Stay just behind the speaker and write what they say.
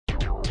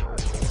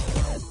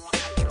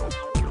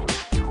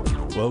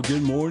Well,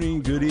 good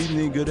morning, good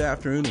evening, good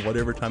afternoon,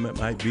 whatever time it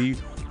might be,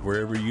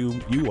 wherever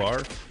you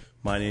are.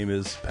 My name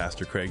is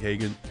Pastor Craig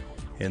Hagan,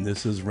 and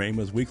this is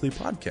Rhema's Weekly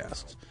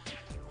Podcast.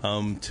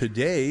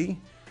 Today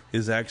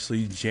is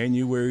actually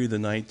January the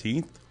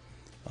 19th.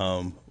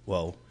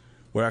 Well,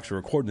 we're actually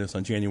recording this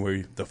on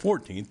January the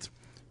 14th,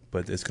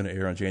 but it's going to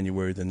air on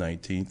January the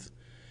 19th.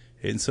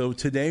 And so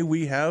today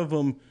we have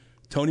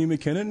Tony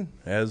McKinnon,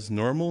 as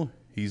normal.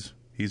 He's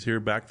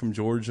here back from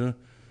Georgia,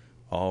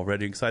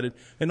 already excited.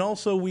 And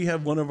also we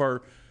have one of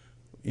our,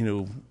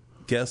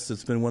 guests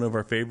that's been one of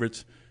our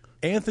favorites.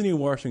 Anthony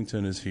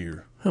Washington is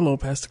here. Hello,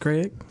 Pastor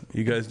Craig.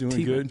 You guys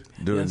doing good?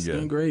 Doing good.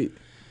 Doing great.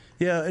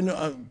 Yeah,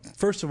 and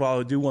first of all,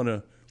 I do want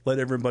to let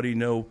everybody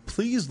know,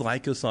 please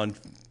like us on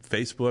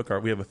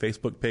Facebook. We have a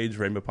Facebook page,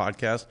 Rhema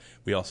Podcast.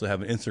 We also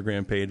have an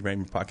Instagram page,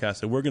 Rhema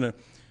Podcast. And we're going to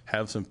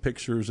have some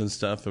pictures and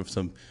stuff of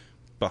some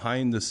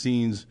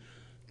behind-the-scenes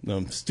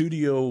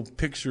studio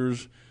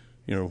pictures,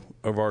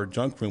 of our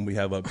junk room we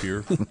have up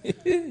here.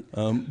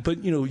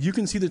 But, you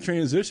can see the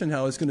transition,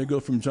 how it's going to go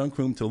from junk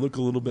room to look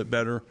a little bit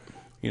better.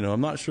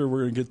 I'm not sure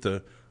we're going to get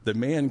the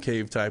man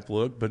cave type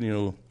look, but,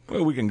 Well,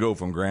 we can go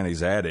from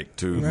Granny's attic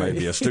to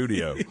maybe a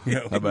studio.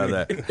 How about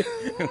that?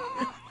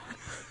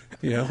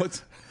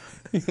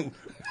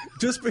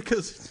 Just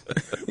because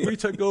we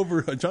took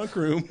over a junk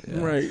room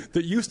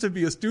that used to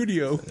be a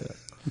studio. Yeah.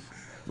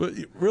 But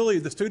really,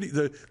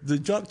 the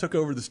junk took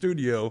over the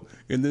studio,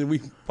 and then we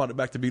brought it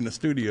back to being a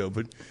studio.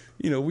 But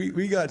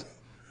we got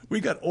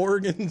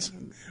organs,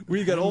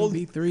 we got old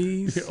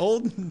MP3s,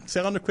 old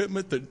sound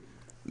equipment that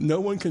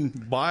no one can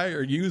buy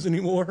or use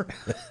anymore.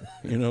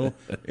 And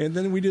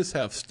then we just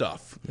have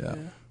stuff. Yeah.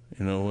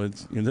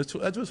 That's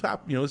what's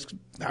happening. It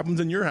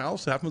happens in your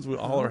house. It happens with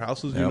all our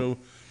houses. Yep.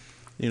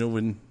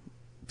 When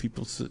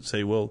people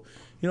say, well,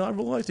 I'd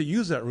really like to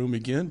use that room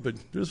again, but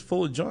it was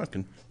full of junk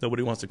and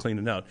nobody wants to clean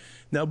it out.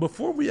 Now,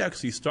 before we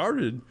actually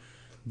started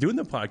doing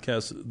the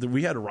podcast,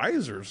 we had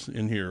risers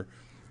in here,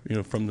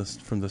 from the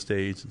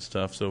stage and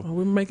stuff. So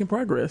we're making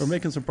progress. We're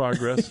making some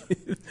progress.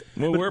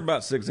 Well, we're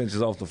about 6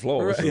 inches off the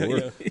floor. Right, so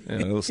we're a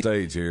little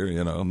stage here.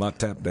 My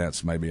tap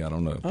dance, maybe, I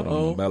don't know. Put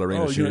on the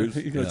ballerina shoes.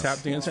 You're going to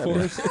tap dance for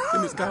us?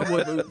 In his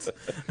cowboy boots.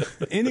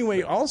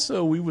 Anyway,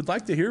 also, we would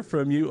like to hear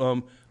from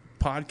you.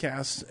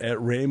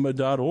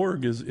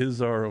 Podcasts@rhema.org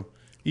is our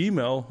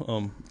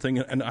email thing,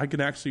 and I can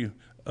actually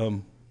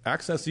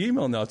access the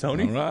email now,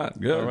 Tony. All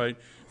right, good. All right.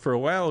 For a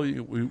while,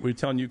 we were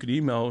telling you could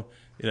email,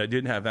 and I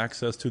didn't have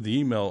access to the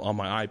email on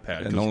my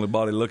iPad. And the only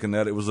body looking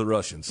at it was the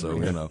Russian, so,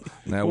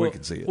 now we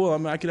can see it.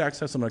 Well, I could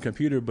access it on my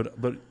computer,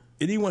 but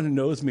anyone who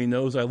knows me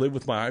knows I live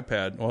with my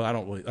iPad. Well, I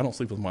don't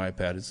sleep with my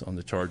iPad. It's on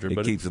the charger. He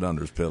keeps it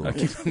under his pillow.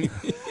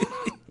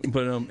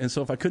 But and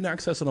so if I couldn't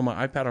access it on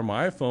my iPad or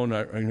my iPhone,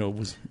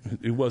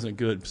 it wasn't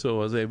good.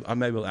 So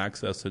I'm able to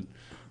access it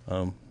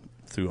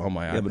through on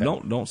my iPad. Yeah,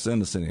 but don't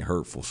send us any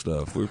hurtful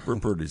stuff. We're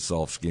pretty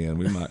soft skinned.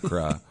 We might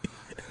cry.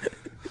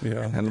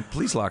 Yeah. And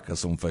please like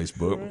us on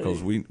Facebook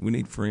because we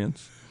need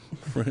friends.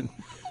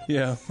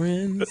 Yeah.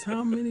 Friends,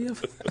 how many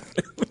of them?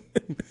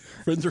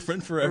 Friends are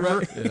friends forever.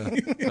 Right.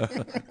 Yeah.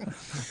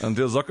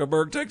 Until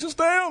Zuckerberg takes us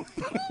down.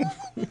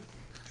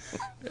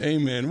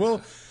 Amen.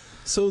 Well,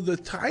 so the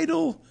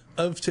title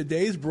of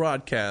today's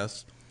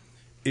broadcast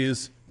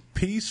is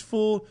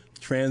Peaceful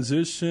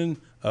Transition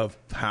of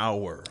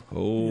Power.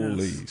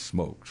 Holy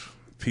smokes.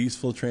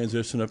 Peaceful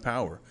transition of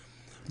power.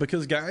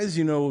 Because, guys,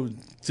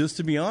 just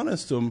to be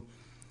honest,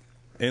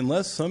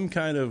 unless some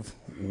kind of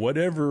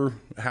whatever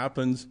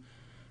happens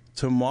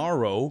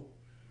tomorrow,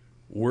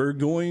 we're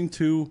going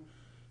to,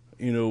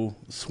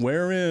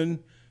 swear in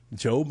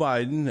Joe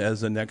Biden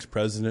as the next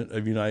president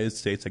of the United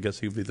States. I guess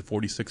he'll be the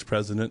 46th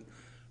president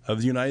of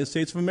the United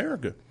States of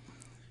America.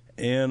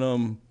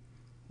 And,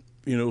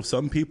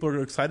 some people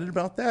are excited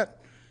about that,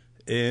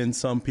 and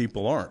some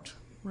people aren't.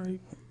 Right.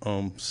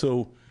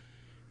 So,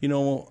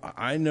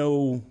 I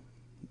know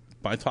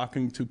by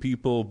talking to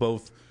people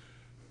both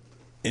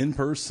in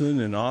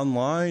person and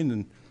online,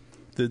 and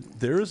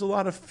that there is a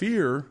lot of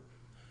fear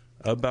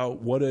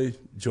about what a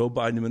Joe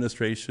Biden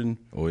administration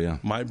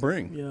might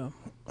bring. Yeah.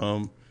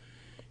 And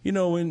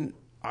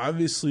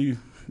obviously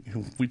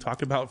we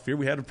talk about fear.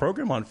 We had a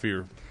program on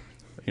fear.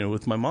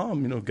 With my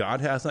mom,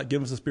 God has not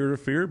given us a spirit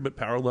of fear, but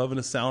power, love, and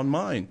a sound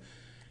mind.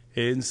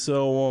 And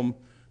so,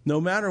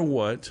 no matter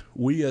what,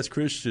 we as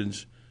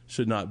Christians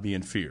should not be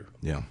in fear.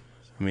 Yeah.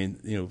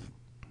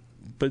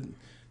 But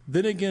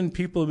then again,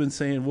 people have been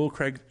saying, well,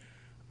 Craig,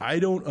 I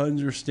don't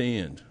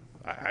understand.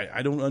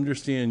 I don't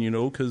understand,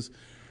 because,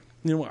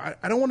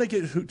 I don't want to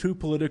get too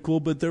political,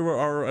 but there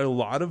are a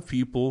lot of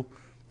people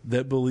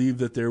that believe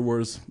that there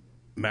was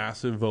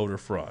massive voter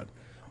fraud.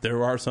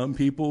 There are some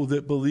people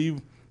that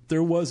believe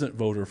there wasn't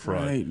voter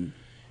fraud. Right.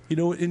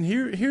 And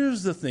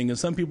here's the thing. And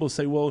some people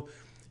say, well,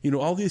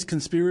 all these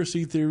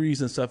conspiracy theories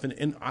and stuff.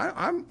 And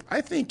I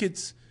think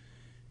it's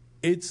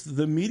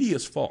the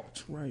media's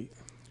fault. Right.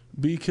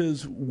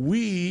 Because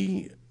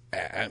I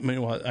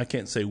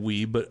can't say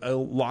we, but a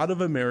lot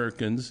of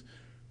Americans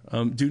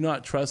do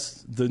not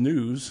trust the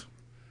news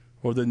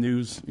or the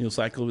news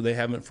cycle. They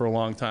haven't for a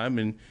long time.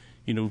 And,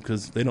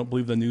 because they don't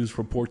believe the news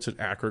reports it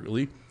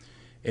accurately.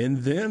 And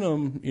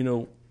then,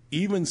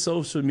 even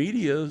social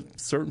media,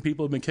 certain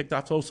people have been kicked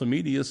off social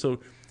media. So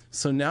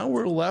now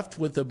we're left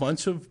with a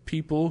bunch of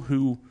people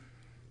who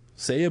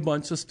say a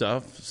bunch of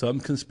stuff,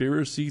 some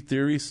conspiracy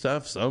theory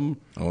stuff, some,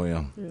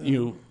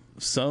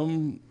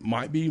 some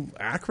might be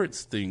accurate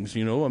things.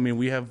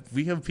 We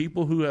have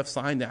people who have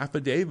signed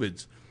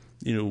affidavits,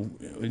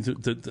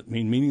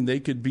 meaning they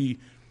could be,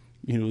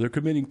 they're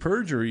committing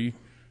perjury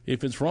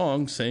if it's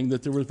wrong, saying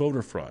that there was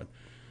voter fraud.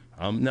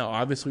 Now,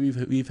 obviously,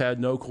 we've had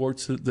no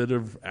courts that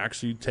have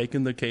actually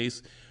taken the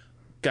case.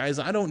 Guys,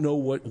 I don't know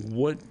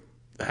what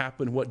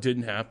happened, what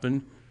didn't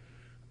happen.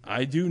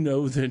 I do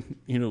know that,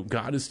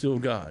 God is still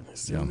God.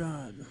 Still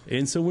God.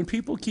 And so when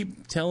people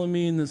keep telling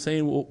me and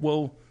saying,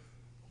 well,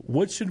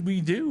 what should we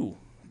do?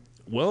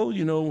 Well,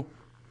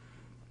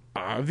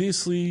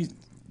 obviously,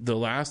 the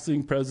last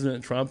thing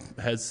President Trump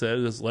has said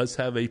is let's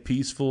have a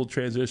peaceful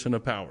transition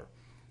of power.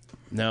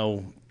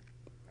 Now,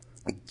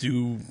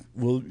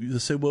 will you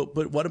say, well,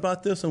 but what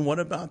about this and what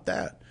about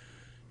that?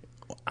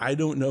 I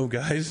don't know,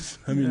 guys.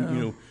 I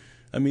mean,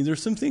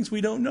 there's some things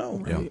we don't know.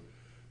 Right.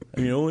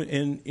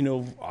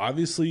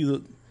 Obviously,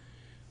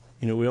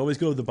 we always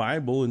go to the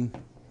Bible, and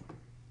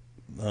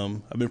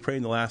I've been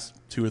praying the last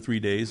 2 or 3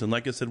 days. And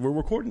like I said, we're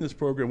recording this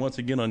program once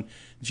again on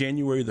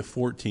January the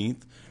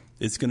 14th.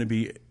 It's going to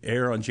be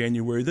air on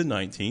January the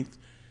 19th.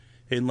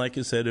 And like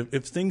I said,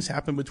 if things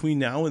happen between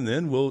now and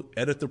then, we'll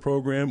edit the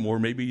program or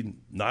maybe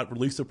not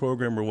release the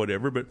program or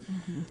whatever. But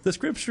the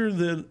scripture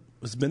that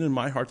has been in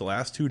my heart the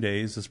last 2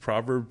 days is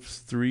Proverbs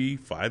 3,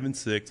 5, and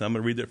 6. I'm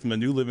going to read it from the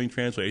New Living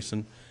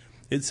Translation.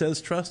 It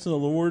says, trust in the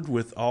Lord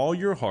with all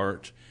your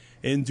heart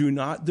and do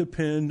not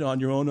depend on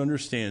your own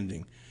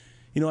understanding.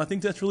 I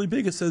think that's really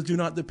big. It says do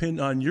not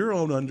depend on your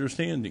own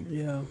understanding.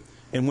 Yeah.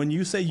 And when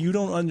you say you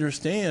don't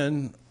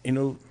understand,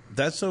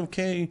 that's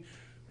okay.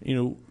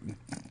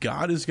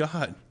 God is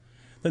God.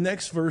 The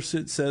next verse,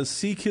 it says,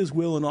 seek his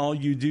will in all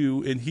you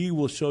do, and he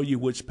will show you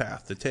which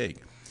path to take.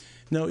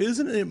 Now,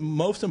 isn't it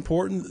most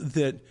important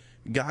that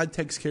God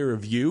takes care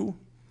of you?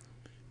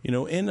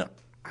 And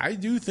I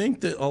do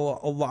think that a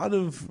lot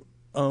of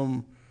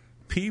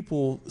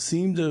people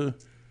seem to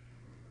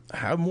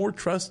have more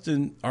trust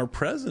in our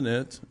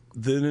president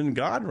than in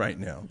God right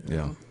now.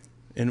 Yeah.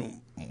 And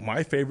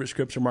my favorite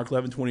scripture, Mark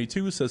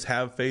 11:22, says,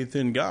 have faith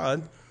in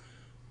God.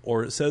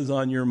 Or it says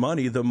on your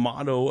money, the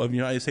motto of the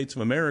United States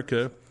of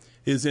America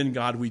is in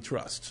God we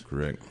trust.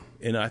 Correct.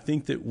 And I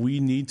think that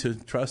we need to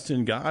trust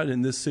in God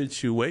in this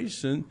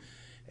situation.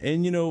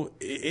 And,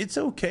 it's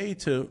okay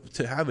to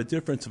have a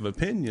difference of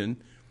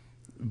opinion,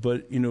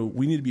 but,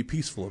 we need to be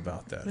peaceful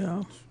about that.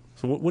 Yeah.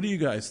 So what do you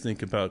guys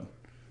think about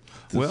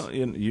this? Well,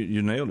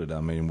 you nailed it.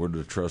 I mean, we're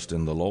to trust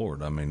in the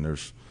Lord. I mean,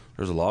 there's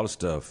a lot of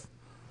stuff.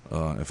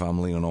 If I'm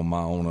leaning on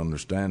my own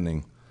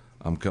understanding,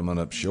 I'm coming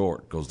up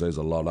short because there's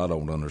a lot I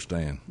don't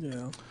understand.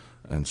 Yeah.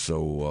 And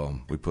so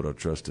we put our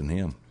trust in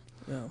him.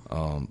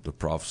 Yeah. The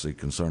prophecy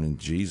concerning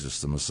Jesus,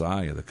 the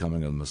Messiah, the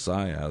coming of the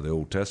Messiah out of the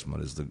Old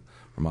Testament is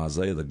from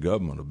Isaiah, the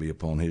government will be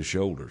upon his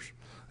shoulders.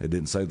 It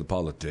didn't say the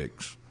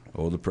politics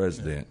or the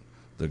president,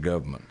 the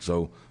government.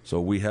 So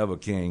we have a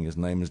king. His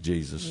name is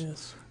Jesus.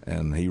 Yes.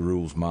 And he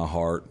rules my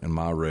heart and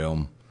my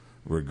realm,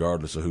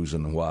 regardless of who's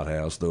in the White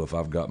House. Though if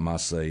I've got my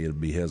say, it'd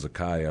be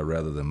Hezekiah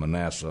rather than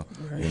Manasseh.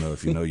 Right.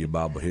 If you know your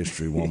Bible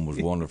history, one was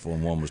wonderful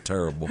and one was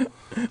terrible.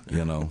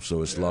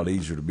 So it's a lot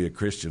easier to be a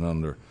Christian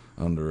under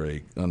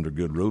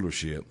good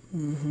rulership.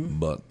 Mm-hmm.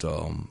 But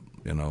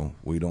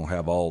we don't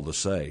have all the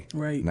say,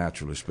 right,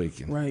 naturally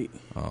speaking. Right.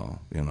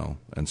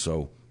 And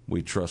so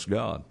we trust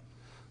God,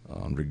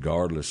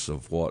 regardless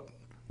of what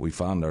we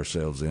find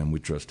ourselves in. We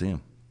trust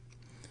him.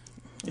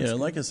 Yeah,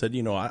 like I said,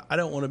 I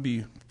don't want to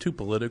be too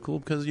political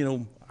because,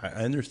 I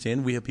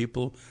understand we have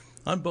people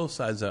on both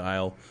sides of the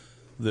aisle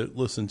that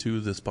listen to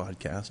this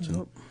podcast.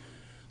 And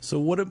so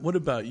what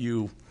about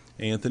you,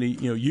 Anthony?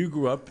 You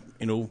grew up,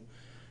 in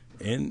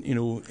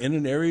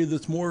an area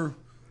that's more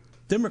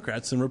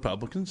Democrats than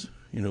Republicans,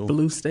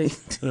 blue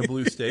state. In a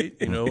blue state,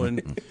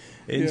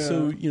 and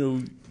so,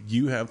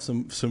 you have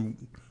some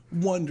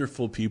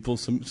wonderful people,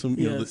 some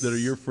that are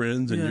your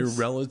friends and your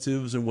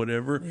relatives and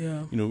whatever,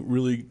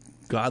 really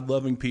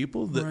God-loving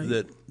people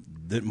that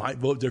might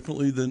vote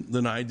differently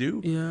than I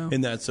do,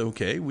 and that's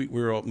okay. We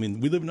live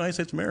in the United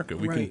States of America.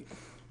 We can,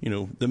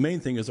 the main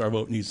thing is our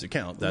vote needs to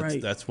count.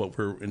 That's what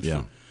we're interested.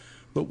 Yeah.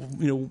 But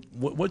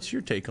what's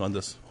your take on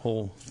this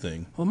whole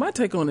thing? Well, my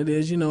take on it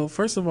is,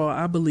 first of all,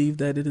 I believe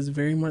that it is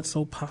very much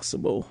so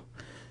possible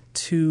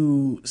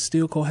to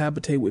still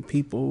cohabitate with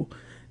people,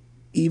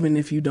 even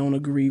if you don't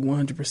agree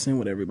 100%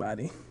 with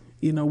everybody.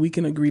 We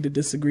can agree to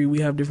disagree. We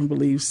have different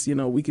beliefs.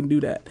 We can do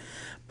that.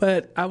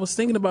 But I was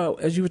thinking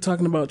about, as you were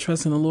talking about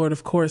trusting the Lord,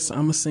 of course,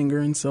 I'm a singer,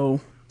 and so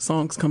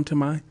songs come to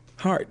my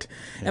heart.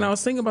 Yeah. And I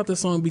was thinking about the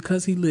song,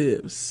 Because He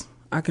Lives,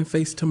 I Can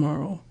Face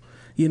Tomorrow.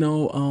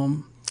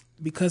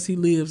 Because He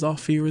lives, all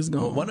fear is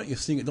gone. Well, why don't you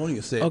sing it? Don't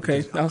you say it?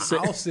 Okay, I'll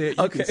say it.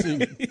 You can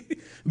sing it.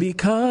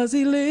 Because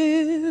He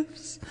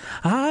lives,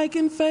 I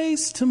can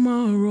face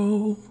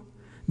tomorrow.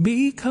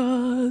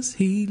 Because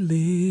he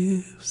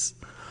lives,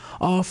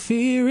 all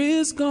fear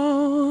is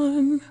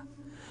gone.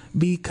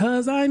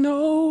 Because I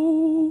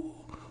know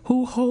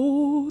who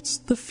holds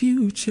the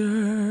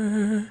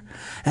future,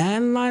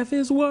 and life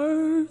is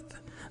worth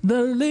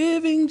the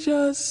living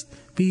just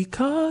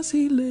because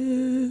he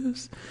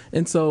lives.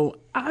 And so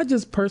I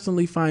just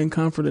personally find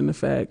comfort in the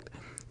fact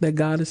that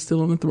God is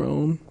still on the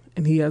throne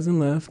and he hasn't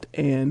left.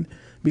 And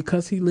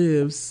because he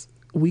lives,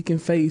 we can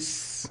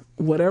face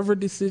whatever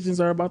decisions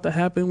are about to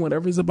happen,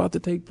 whatever is about to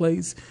take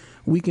place.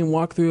 We can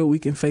walk through it. We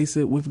can face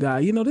it with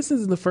God. You know, this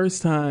isn't the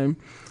first time.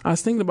 I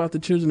was thinking about the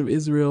children of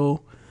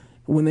Israel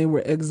when they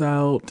were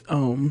exiled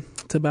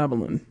to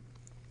Babylon.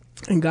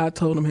 And God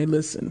told them, hey,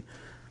 listen,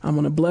 I'm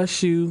going to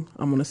bless you.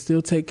 I'm going to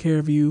still take care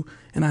of you.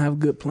 And I have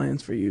good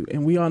plans for you.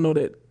 And we all know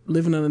that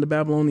living under the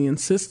Babylonian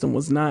system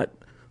was not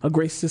a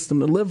great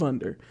system to live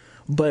under.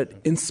 But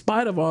in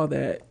spite of all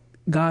that,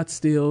 God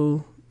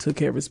still took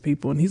care of his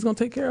people, and he's going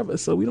to take care of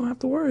us, so we don't have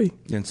to worry.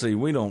 And see,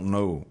 we don't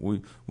know.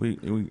 We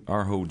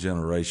our whole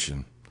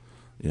generation,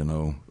 you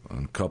know,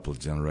 a couple of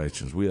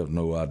generations, we have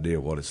no idea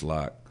what it's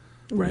like,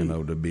 right, you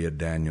know, to be a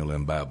Daniel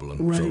in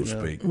Babylon, right, so to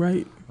speak.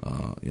 Right.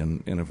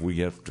 And if we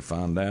have to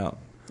find out,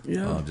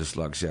 just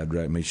like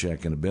Shadrach,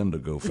 Meshach, and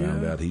Abednego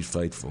found out, he's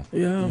faithful.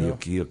 Yeah.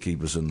 He'll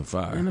keep us in the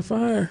fire. In the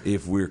fire.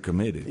 If we're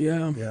committed.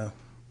 Yeah. Yeah.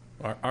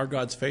 Our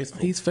God's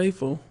faithful. He's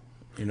faithful.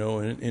 You know,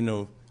 and you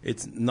know,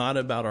 it's not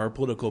about our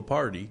political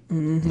party.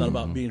 Mm-hmm. It's not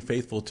about being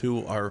faithful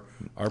to our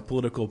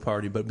political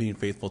party, but being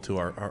faithful to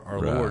our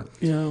right, Lord.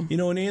 Yeah. You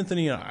know, and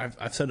Anthony,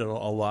 I've said it a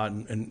lot,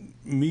 and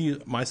me,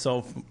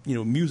 myself, you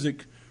know,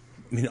 music,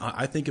 you know,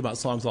 I think about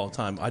songs all the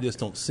time. I just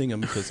don't sing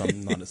them because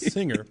I'm not a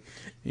singer,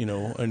 you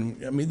know.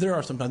 And, I mean, there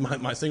are sometimes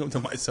I sing them to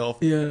myself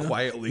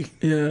quietly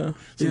so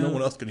no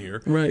one else can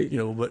hear. Right. You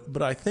know,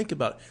 but I think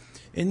about it.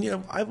 And, you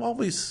know,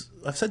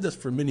 I've said this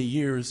for many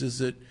years, is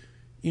that,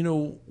 you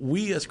know,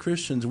 we as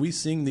Christians, we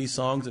sing these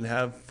songs and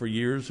have for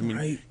years. I mean,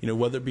 right, you know,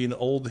 whether it be an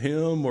old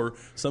hymn or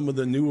some of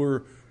the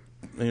newer,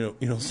 you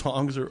know,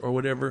 songs or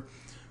whatever,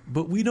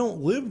 but we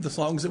don't live the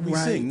songs that we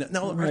sing.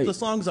 Now, the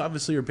songs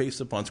obviously are based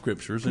upon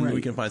scriptures, and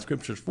we can find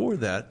scriptures for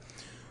that.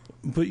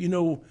 But, you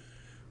know,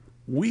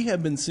 we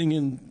have been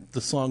singing the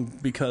song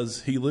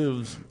because he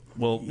lives.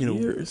 Well, you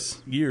know,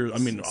 years. I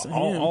mean,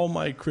 all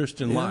my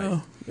Christian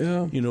life,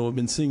 you know, I've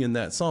been singing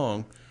that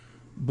song.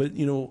 But,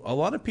 you know, a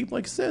lot of people,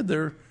 like I said,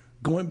 they're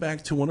going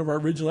back to one of our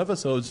original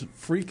episodes,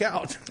 freak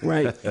out.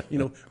 Right. You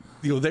know,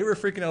 they were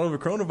freaking out over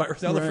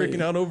coronavirus. Now they're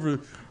freaking out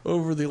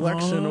over the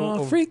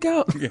election. Freak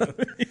out.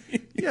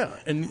 Yeah.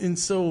 And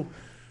so,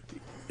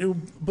 you know,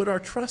 but our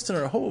trust and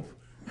our hope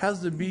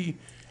has to be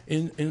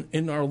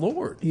in our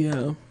Lord.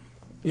 Yeah.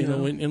 You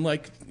know, and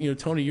like, you know,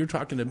 Tony, you're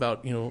talking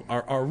about, you know,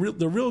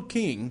 the real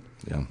king.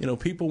 Yeah. You know,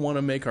 people want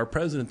to make our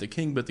president the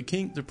king, but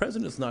the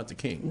president's not the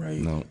king.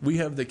 Right. No. We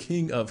have the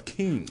King of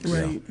Kings.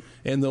 Right.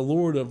 And the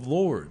Lord of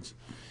Lords.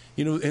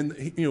 You know,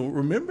 and, you know,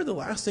 remember the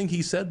last thing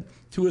he said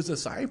to his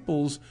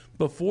disciples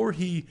before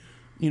he,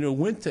 you know,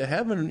 went to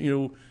heaven, you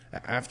know,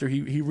 after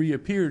he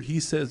reappeared, he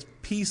says,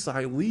 peace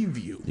I leave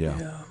you.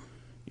 Yeah.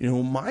 You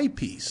know, my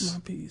peace.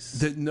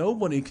 That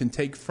nobody can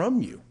take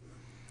from you.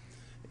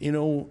 You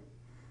know,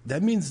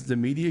 that means the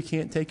media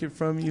can't take it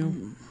from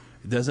you.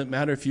 It doesn't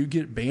matter if you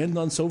get banned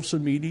on social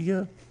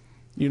media.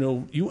 You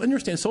know, you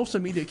understand social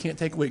media can't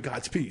take away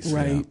God's peace.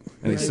 Right.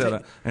 Yeah.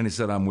 And he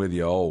said, I'm with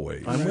you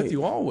always. I'm with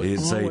you always. He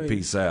didn't say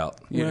peace out.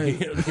 Right.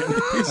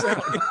 Peace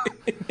out.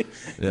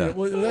 Yeah.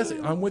 Well, that's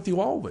it. I'm with you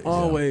always.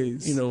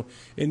 Always. You know,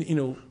 and, you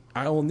know,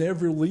 I will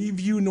never leave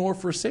you nor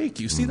forsake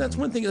you. See, that's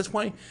one thing. That's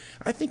why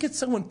I think it's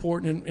so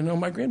important. And, you know,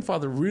 my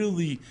grandfather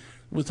really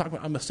was talking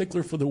about, I'm a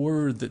stickler for the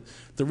word, that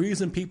the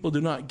reason people do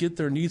not get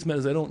their needs met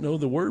is they don't know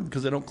the word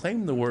because they don't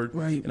claim the word.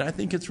 Right. And I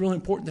think it's really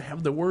important to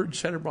have the word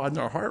shed abroad in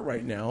our heart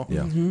right now.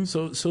 Yeah. Mm-hmm.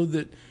 So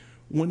that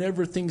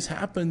whenever things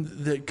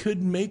happen that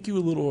could make you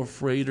a little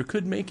afraid or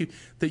could make you,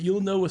 that you'll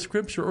know a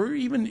scripture, or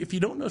even if you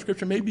don't know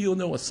scripture, maybe you'll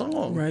know a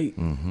song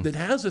that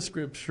has a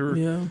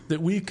scripture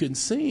that we can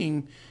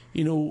sing,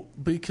 you know,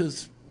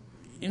 because,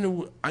 you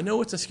know, I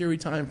know it's a scary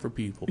time for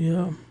people.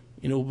 Yeah.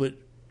 You know,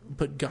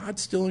 but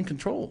God's still in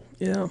control.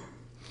 Yeah.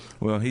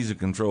 Well, he's in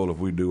control if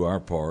we do our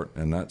part,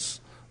 and that's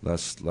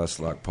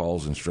like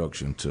Paul's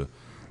instruction to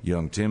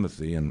young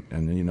Timothy. And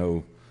you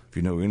know, if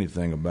you know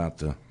anything about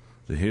the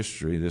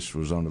history, this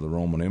was under the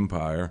Roman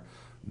Empire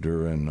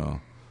during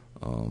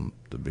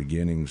the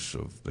beginnings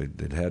of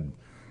they'd had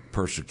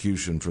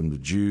persecution from the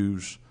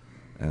Jews,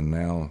 and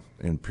now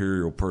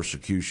imperial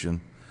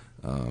persecution.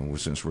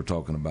 Since we're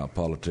talking about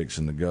politics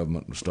and the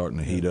government, we're starting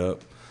to heat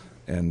up.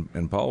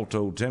 And Paul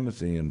told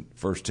Timothy in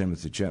 1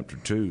 Timothy chapter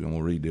 2, and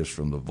we'll read this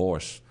from the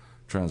Voice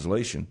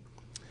translation.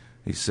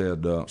 He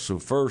said, so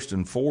first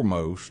and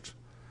foremost,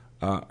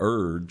 I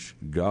urge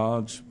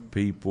God's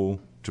people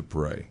to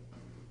pray.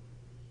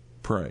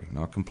 Pray,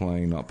 not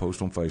complain, not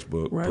post on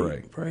Facebook.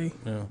 Pray.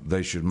 Yeah.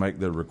 They should make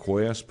their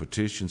requests,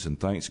 petitions, and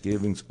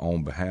thanksgivings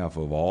on behalf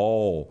of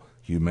all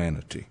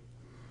humanity.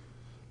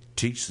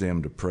 Teach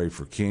them to pray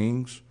for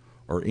kings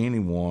or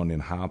anyone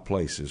in high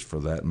places for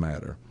that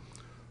matter.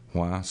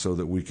 Why? So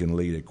that we can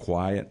lead a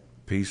quiet,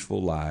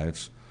 peaceful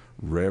lives,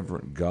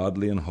 reverent,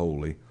 godly, and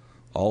holy,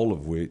 all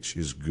of which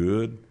is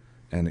good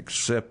and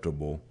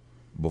acceptable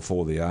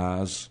before the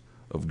eyes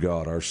of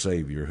God, our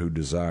Savior, who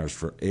desires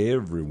for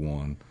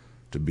everyone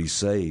to be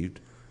saved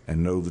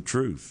and know the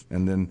truth.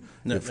 And then,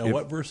 now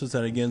what verse is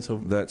that again? So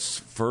that's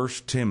 1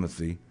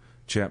 Timothy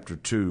chapter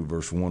 2,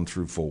 verse 1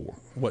 through 4.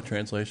 What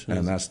translation?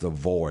 And that's the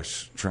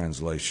Voice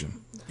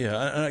translation.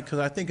 Yeah, because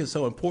I think it's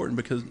so important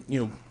because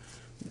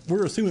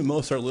we're assuming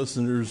most of our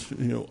listeners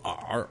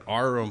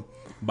are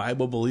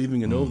Bible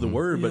believing and know the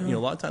Word, but a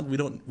lot of times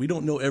we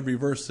don't know every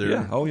verse there.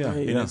 Yeah. Oh yeah.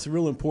 And it's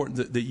real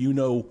important that you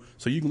know,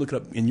 so you can look it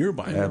up in your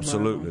Bible.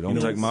 Absolutely.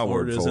 Don't take my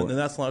word for it. And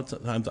that's a lot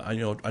of times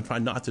I try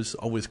not to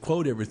always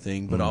quote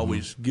everything, but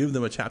always give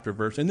them a chapter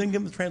verse and then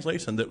give them the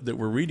translation that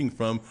we're reading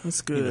from.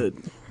 That's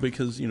good.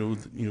 Because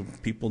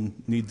people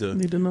need to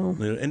know.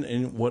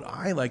 And what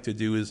I like to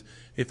do is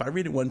if I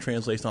read it one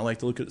translation, I like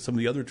to look at some of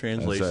the other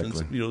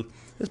translations. Exactly.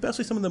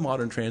 Especially some of the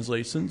modern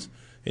translations,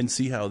 and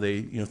see how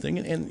they think.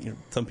 And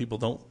some people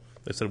don't.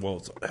 They said,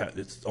 well,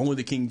 it's only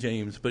the King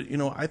James. But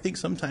I think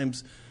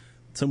sometimes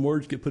some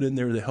words get put in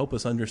there to help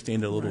us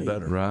understand it a little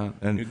better. Right.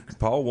 And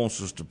Paul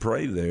wants us to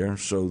pray there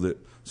so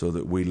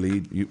that we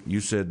lead. You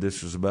said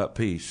this is about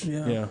peace.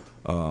 Yeah.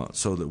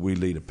 So that we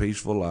lead a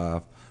peaceful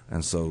life,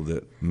 and so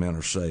that men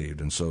are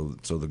saved, and so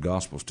the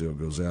gospel still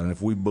goes out. And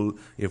if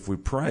we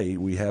pray,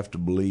 we have to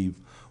believe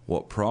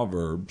what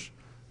Proverbs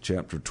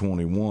chapter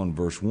 21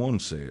 verse 1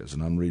 says,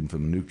 and I'm reading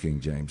from the New King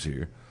James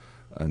here.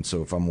 And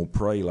so if I'm going to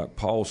pray like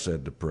Paul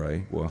said to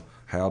pray, well,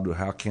 how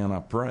can I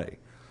pray?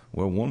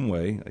 Well, one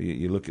way,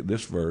 you look at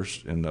this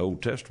verse in the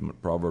Old Testament,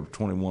 Proverbs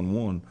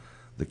 21:1,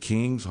 the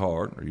king's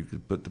heart, or you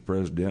could put the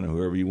president or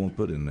whoever you want to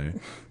put in there,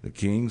 the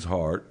king's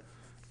heart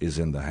is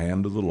in the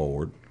hand of the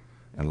Lord,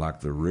 and like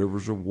the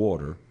rivers of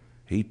water,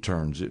 he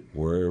turns it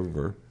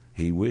wherever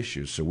he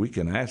wishes. So we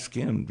can ask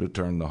him to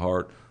turn the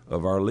heart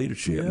of our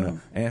leadership. Yeah. Now,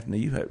 Anthony,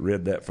 you had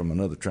read that from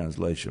another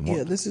translation.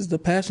 Yeah, this is the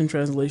Passion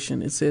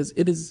Translation. It says,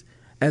 "It is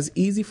as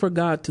easy for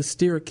God to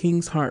steer a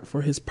king's heart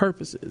for his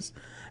purposes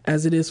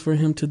as it is for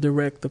him to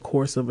direct the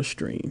course of a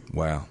stream."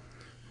 Wow.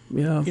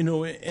 Yeah.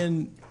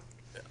 And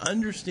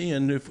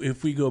understand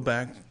if we go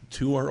back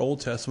to our Old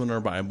Testament, our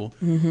Bible,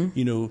 and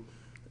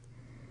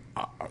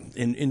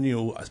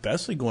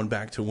especially going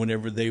back to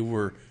whenever they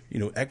were,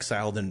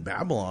 exiled in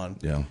Babylon.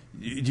 Yeah.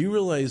 Do you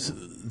realize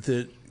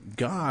that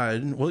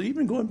God, well,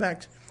 even going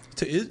back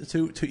to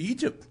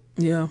Egypt,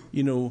 Yeah.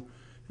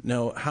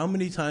 Now how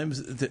many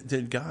times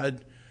did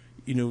God,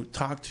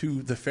 talk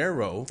to the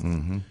Pharaoh,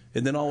 and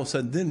then all of a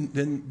sudden,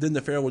 then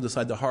the Pharaoh would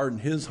decide to harden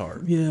his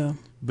heart. Yeah.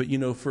 But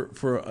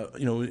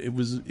it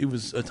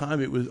was a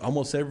time. It was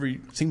almost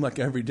seemed like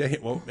every day.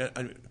 Well,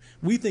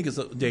 we think it's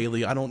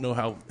daily. I don't know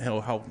how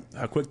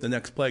quick the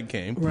next plague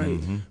came. Right.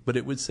 But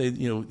it would say,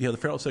 the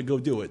Pharaoh said, "Go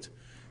do it,"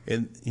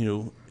 and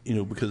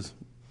because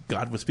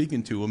God was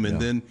speaking to him,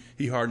 and then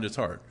he hardened his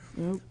heart.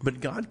 Yep.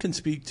 But God can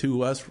speak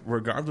to us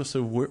regardless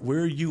of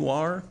where you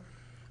are.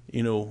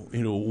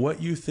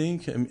 What you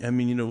think.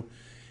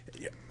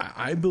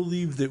 I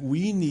believe that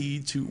we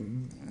need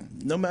to,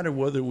 no matter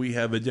whether we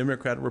have a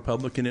Democrat or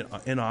Republican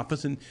in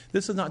office, and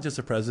this is not just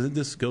the president,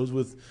 this goes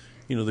with,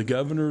 the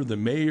governor, the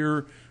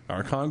mayor,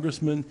 our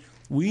congressman.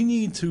 We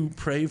need to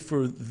pray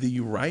for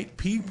the right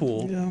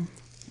people. Yeah.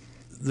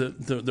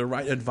 The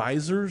right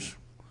advisors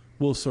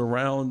will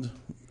surround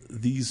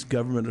these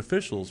government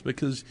officials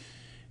because,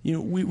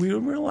 we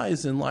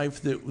realize in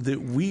life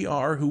that we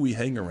are who we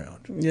hang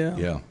around. Yeah.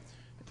 Yeah.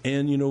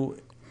 And a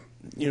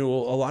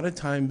lot of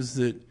times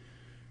that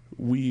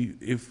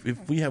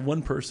if we have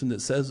one person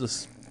that says the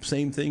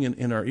same thing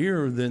in our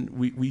ear, then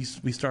we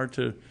start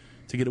to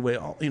get away.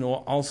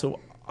 Also,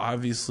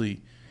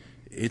 obviously,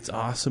 it's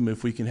awesome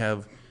if we can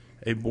have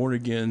a born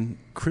again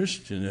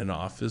Christian in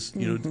office,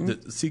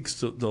 that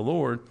seeks the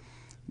Lord.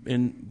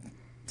 And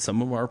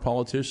some of our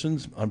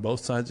politicians on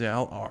both sides of the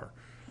aisle are.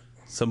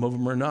 Some of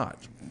them are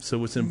not.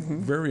 So it's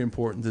very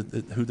important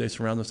that who they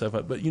surround themselves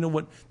with. But you know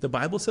what? The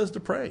Bible says to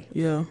pray.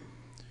 Yeah.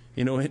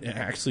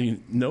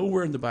 Actually,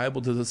 nowhere in the Bible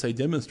does it say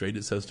demonstrate.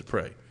 It says to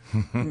pray.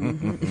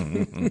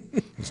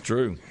 It's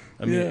true.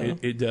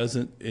 It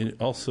doesn't. And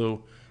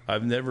also,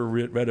 I've never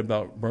read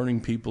about burning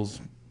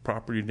people's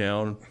property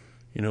down,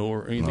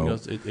 or anything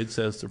else. It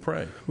says to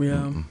pray.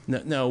 Yeah.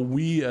 Now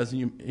we, as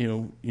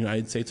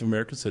United States of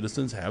American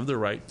citizens, have the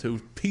right to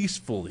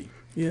peacefully.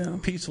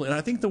 And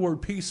I think the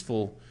word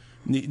peaceful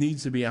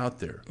needs to be out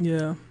there.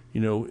 Yeah.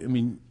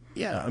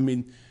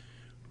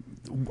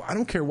 I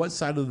don't care what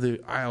side of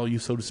the aisle you,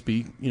 so to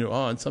speak,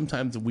 on.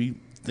 Sometimes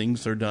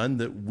things are done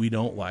that we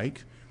don't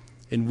like,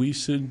 and we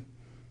should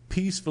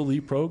peacefully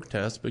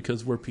protest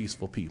because we're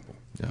peaceful people.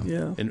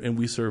 Yeah. And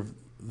we serve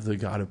the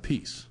God of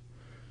peace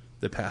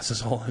that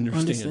passes all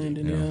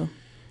understanding.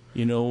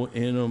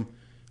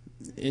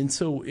 And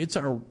so it's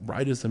our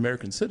right as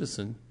American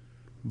citizen,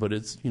 but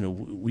it's,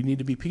 we need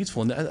to be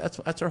peaceful. And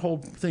that's our whole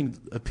thing,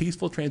 a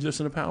peaceful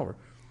transition of power.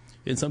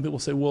 And some people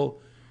say,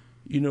 well,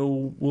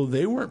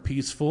 they weren't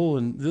peaceful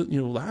and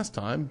last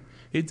time.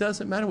 It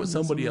doesn't matter what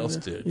somebody else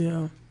did.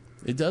 Yeah.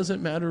 It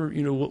doesn't matter,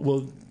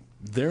 well,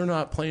 they're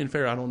not playing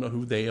fair. I don't know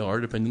who they are,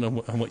 depending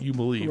on what you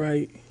believe.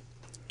 Right.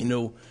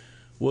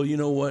 Well, you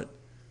know what?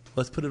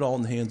 Let's put it all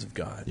in the hands of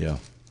God. Yeah.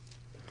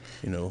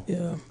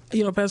 Yeah.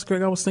 Pastor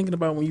Craig, I was thinking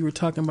about when you were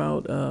talking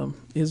about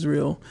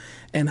Israel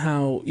and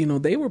how,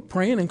 they were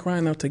praying and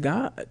crying out to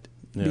God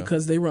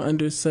because they were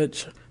under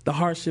such the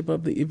hardship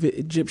of the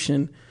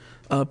Egyptian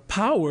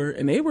power,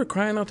 and they were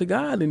crying out to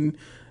God, and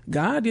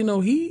God,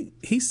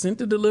 he sent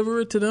the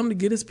deliverer to them to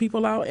get his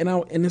people out.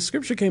 And the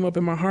scripture came up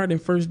in my heart in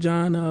 1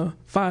 John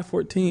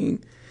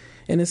 5:14.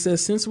 And it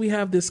says, since we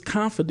have this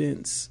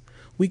confidence,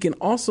 we can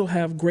also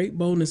have great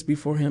boldness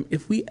before him.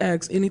 If we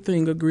ask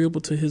anything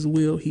agreeable to his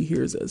will, he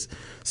hears us.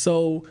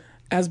 So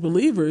as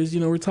believers,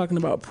 we're talking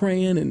about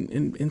praying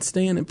and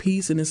staying in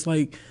peace. And it's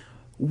like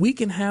we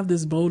can have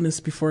this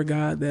boldness before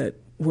God that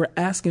we're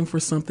asking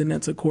for something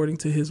that's according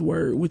to his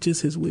word, which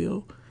is his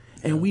will.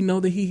 And we know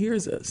that he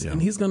hears us,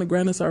 and he's going to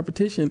grant us our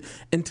petition.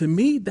 And to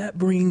me, that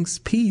brings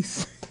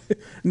peace,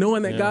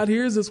 knowing that God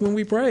hears us when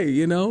we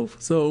pray,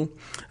 So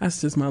that's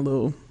just my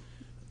little...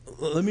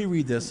 Let me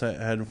read this. I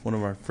had one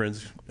of our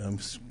friends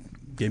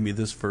gave me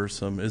this verse.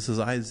 This is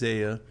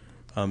Isaiah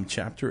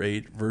chapter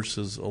 8,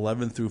 verses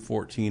 11 through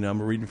 14.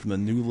 I'm reading from the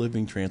New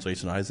Living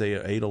Translation,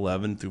 Isaiah 8,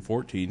 11 through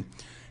 14.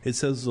 It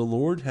says, the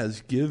Lord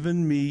has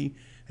given me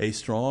a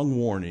strong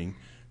warning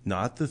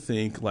not to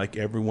think like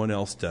everyone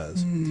else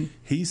does.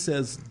 He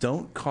says,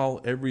 don't call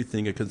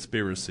everything a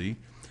conspiracy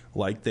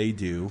like they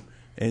do,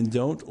 and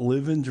don't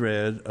live in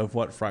dread of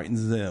what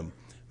frightens them.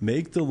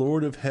 Make the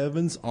Lord of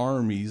heaven's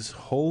armies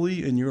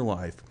holy in your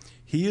life.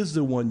 He is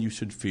the one you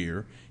should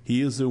fear.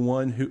 He is the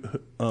one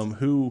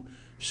who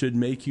should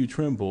make you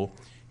tremble.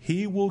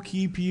 He will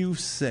keep you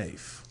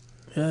safe.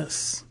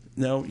 Yes.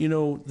 Now,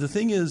 the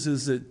thing is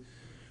that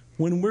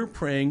when we're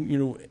praying,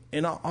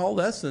 in all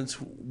essence,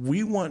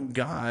 we want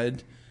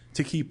God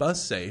to keep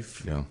us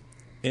safe. Yeah.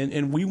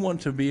 And we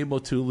want to be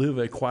able to live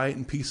a quiet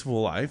and peaceful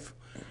life.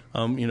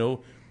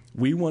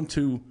 We want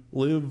to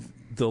live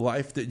the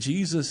life that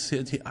Jesus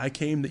said, I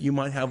came that you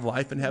might have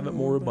life and have it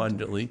more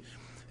abundantly.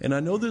 And I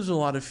know there's a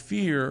lot of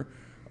fear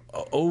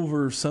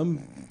over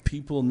some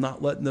people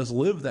not letting us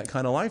live that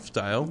kind of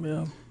lifestyle.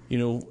 Yeah.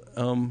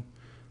 And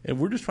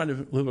we're just trying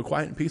to live a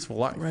quiet and peaceful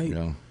life. Right.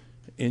 Yeah.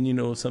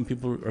 And, some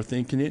people are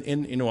thinking it.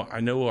 And, I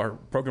know our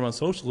program on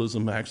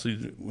socialism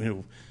actually,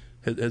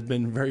 has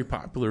been very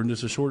popular in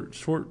just a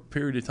short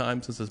period of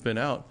time since it's been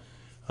out.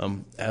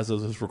 As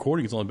of this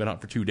recording, it's only been out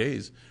for 2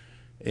 days.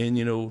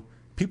 And,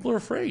 people are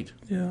afraid.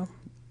 Yeah.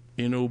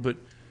 But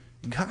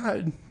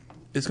God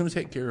is going to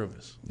take care of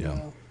us.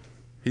 Yeah.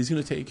 He's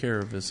going to take care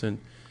of us. And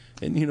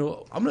I'm going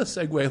to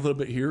segue a little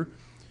bit here.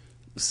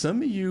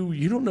 Some of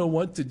you don't know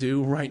what to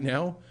do right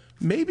now.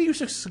 Maybe you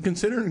should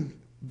consider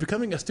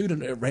becoming a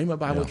student at Rhema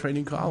Bible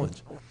Training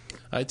College.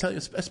 I tell you,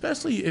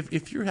 especially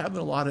if you're having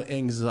a lot of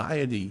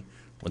anxiety.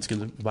 Once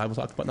again, the Bible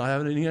talks about not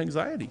having any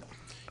anxiety.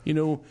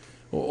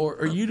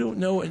 Or you don't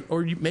know,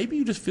 or maybe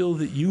you just feel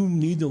that you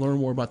need to learn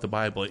more about the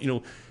Bible.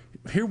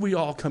 Here we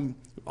all come,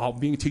 all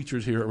being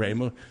teachers here at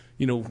Rhema,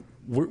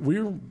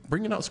 we're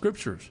bringing out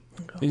scriptures.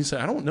 Okay. And you say,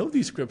 I don't know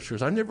these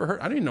scriptures. I've never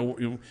heard, I didn't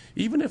know,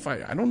 even if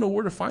I don't know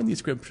where to find these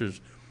scriptures.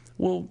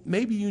 Well,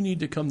 maybe you need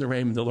to come to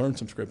Rhema to learn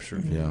some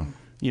scripture. Yeah.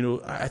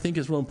 I think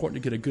it's real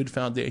important to get a good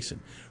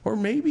foundation. Or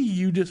maybe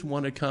you just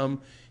want to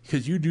come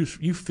because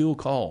you feel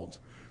called.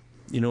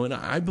 And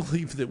I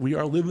believe that we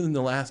are living in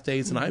the last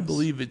days, and I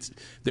believe it's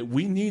that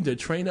we need to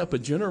train up a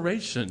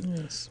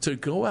generation to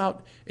go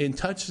out and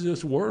touch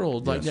this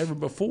world like never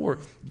before,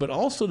 but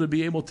also to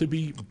be able to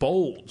be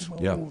bold.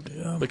 Yeah.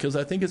 Because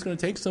I think it's going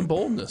to take some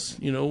boldness,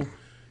 to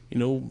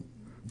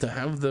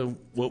have the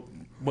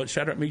what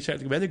Shadrach, Meshach,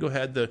 and Abednego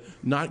had, the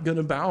not going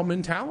to bow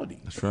mentality.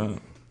 That's right.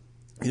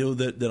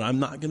 That I'm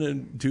not going to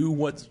do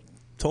what's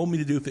told me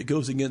to do if it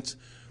goes against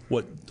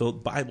what the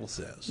Bible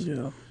says.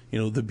 Yeah.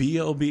 The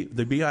BLB,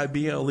 the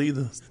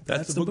BIBLE,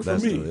 that's the book for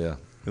me. Yeah.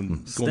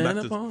 Stand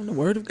up on the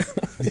Word of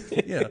God.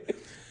 Yeah.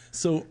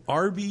 So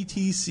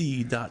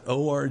rbtc.org,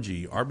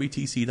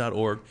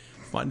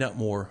 find out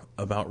more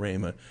about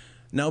Rhema.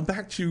 Now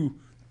back to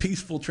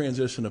peaceful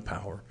transition of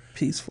power.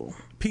 Peaceful.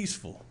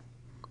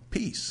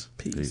 Peace.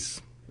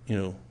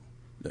 Do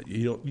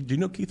you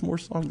know Keith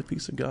Moore's song, The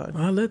Peace of God?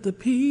 I let the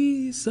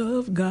peace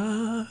of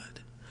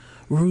God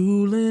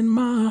rule in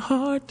my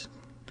heart,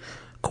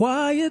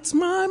 quiets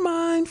my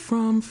mind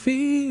from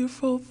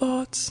fearful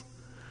thoughts.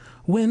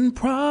 When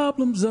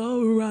problems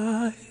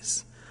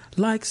arise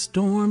like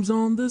storms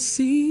on the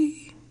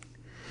sea,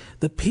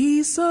 the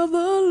peace of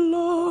the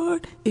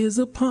Lord is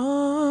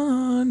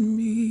upon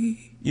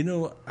me.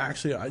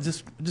 Actually, I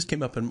just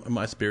came up in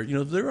my spirit.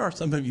 There are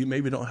some of you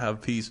maybe don't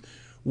have peace.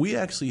 We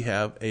actually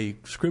have a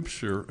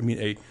scripture,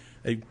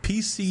 a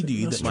peace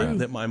CD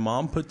that my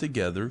mom put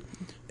together,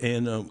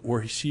 and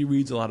where she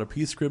reads a lot of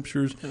peace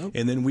scriptures,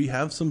 and then we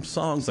have some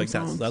songs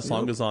that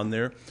song is on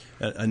there,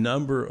 a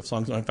number of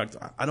songs. In fact,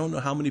 I don't know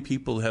how many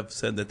people have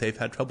said that they've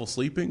had trouble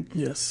sleeping.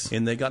 Yes,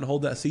 and they got a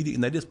hold of that CD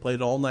and they just play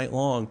it all night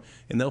long,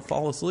 and they'll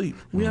fall asleep.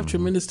 We have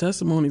tremendous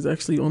testimonies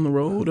actually on the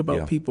road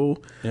about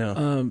people.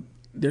 Yeah.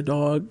 their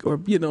dog, or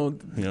it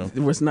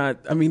was not.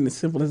 I mean, as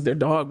simple as their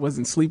dog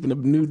wasn't sleeping, a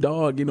new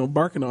dog,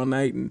 barking all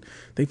night, and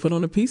they put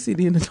on a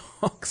PCD and the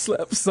dog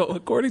slept. So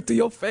according to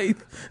your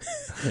faith,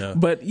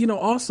 but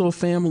also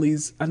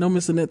families. I know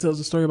Miss Annette tells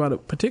a story about a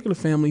particular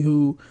family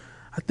who,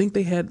 I think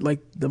they had like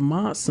the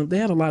mom. They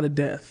had a lot of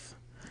death.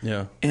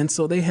 Yeah, and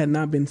so they had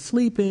not been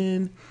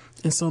sleeping,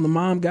 and so the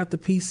mom got the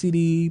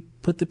PCD,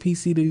 put the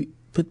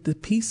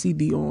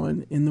PCD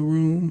on in the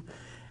room.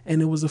 And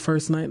it was the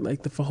first night,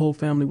 like the whole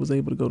family was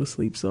able to go to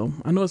sleep. So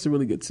I know it's a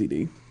really good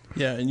CD.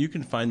 Yeah, and you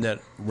can find that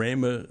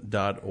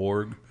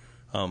rhema.org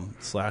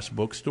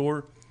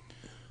 /bookstore.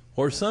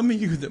 Or some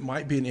of you that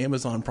might be an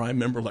Amazon Prime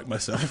member like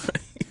myself,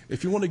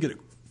 if you want to get it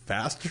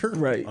faster,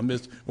 right?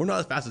 We're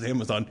not as fast as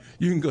Amazon.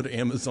 You can go to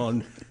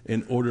Amazon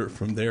and order it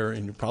from there,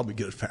 and you'll probably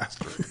get it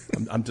faster.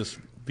 I'm just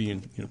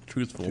being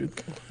truthful.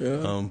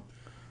 Yeah.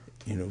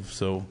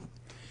 So.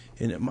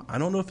 And I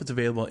don't know if it's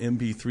available in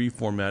MP3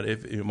 format.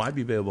 If it might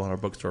be available on our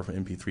bookstore for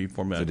MP3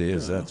 format. If it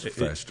is, that's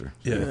faster.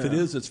 If it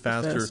is, it's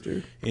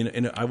faster.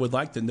 And I would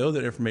like to know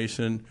that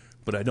information,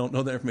 but I don't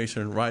know that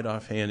information right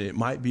offhand. It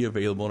might be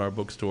available in our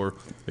bookstore.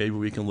 Maybe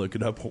we can look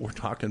it up while we're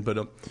talking.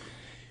 But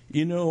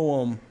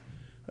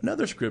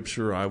another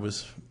scripture I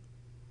was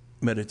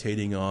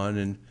meditating on,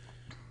 and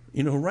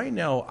right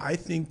now I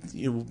think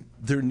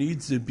there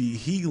needs to be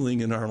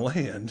healing in our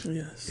land.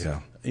 Yes.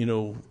 Yeah.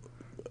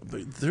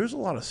 But there's a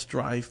lot of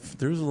strife.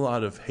 There's a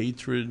lot of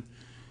hatred,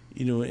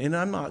 and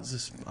I'm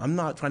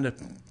not trying to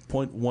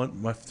point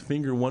my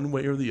finger one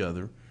way or the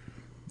other.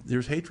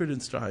 There's hatred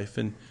and strife,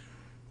 and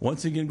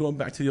once again, going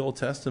back to the Old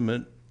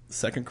Testament,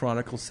 2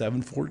 Chronicles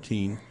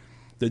 7:14,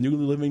 the New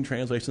Living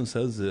Translation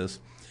says this: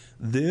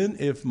 "Then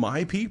if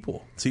my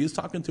people," see, it's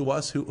talking to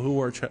us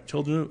who are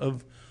children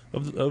of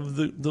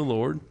the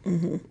Lord,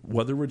 mm-hmm.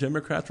 whether we're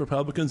Democrats,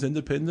 Republicans,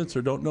 Independents,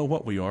 or don't know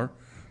what we are.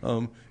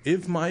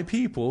 If my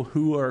people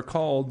who are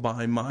called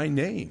by my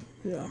name.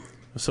 Yeah.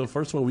 So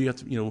first of all, we have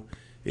to,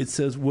 it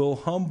says will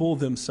humble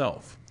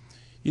themselves.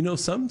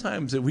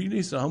 Sometimes we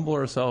need to humble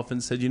ourselves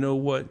and say,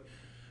 what,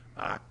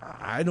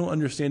 I don't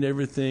understand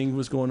everything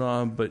what's going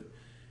on, but,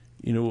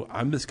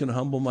 I'm just going to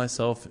humble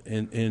myself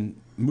and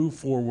move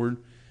forward.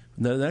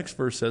 And the next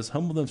verse says,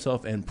 humble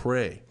themselves and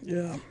pray.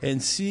 Yeah.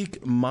 And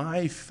seek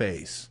my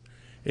face.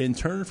 And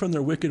turn from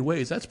their wicked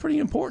ways. That's pretty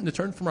important, to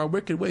turn from our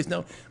wicked ways.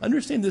 Now,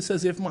 understand this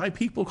says, if my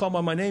people call by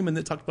my name, and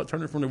it talks about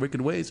turning from their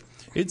wicked ways,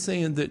 it's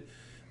saying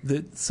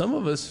that some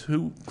of us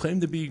who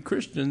claim to be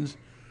Christians,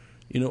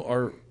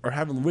 are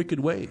having wicked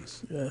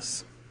ways.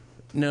 Yes.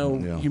 Now,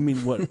 You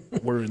mean what?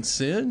 We're in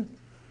sin?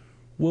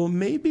 Well,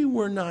 maybe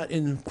we're not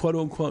in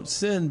quote-unquote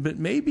sin, but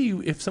maybe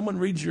if someone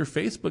reads your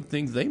Facebook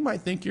things, they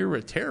might think you're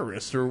a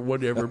terrorist or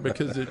whatever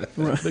because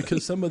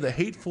because some of the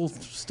hateful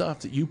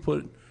stuff that you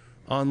put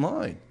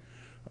online.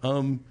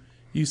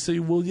 You say,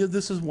 well, yeah,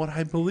 this is what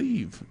I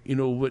believe.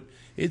 What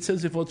it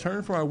says, if we'll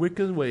turn from our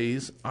wicked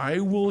ways, I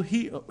will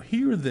hear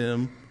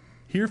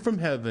from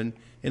heaven,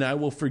 and I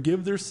will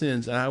forgive their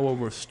sins, and I will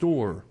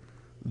restore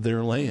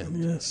their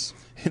land. Yes.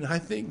 And I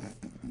think,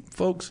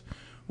 folks,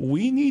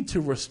 we need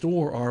to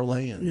restore our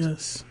land.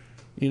 Yes.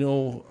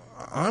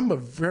 I'm a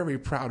very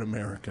proud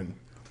American.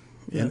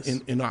 Yes.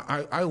 And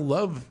I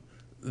love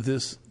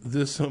this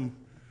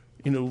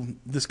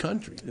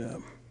country. Yeah.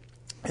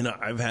 And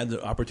I've had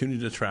the opportunity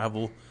to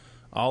travel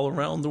all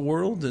around the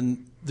world,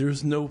 and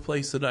there's no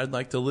place that I'd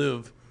like to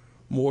live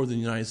more than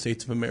the United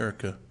States of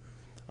America.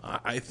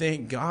 I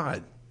thank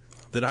God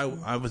that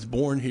I was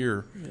born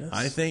here. Yes.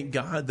 I thank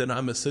God that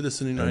I'm a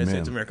citizen of the United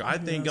States of America. I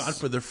thank God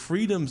for the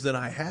freedoms that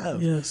I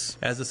have as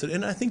a citizen.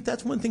 And I think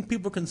that's one thing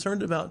people are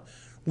concerned about,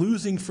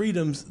 losing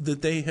freedoms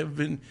that they have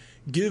been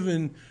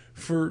given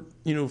for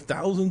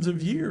thousands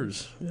of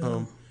years.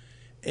 Yeah.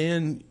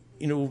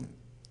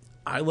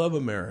 I love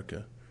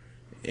America.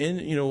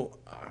 And,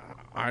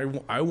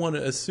 I want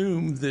to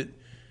assume that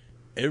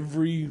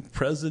every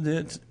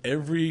president,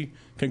 every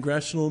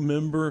congressional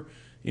member,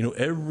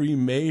 every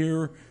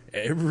mayor,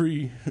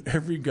 every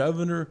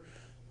governor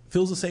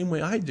feels the same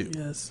way I do.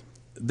 Yes.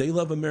 They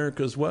love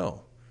America as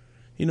well.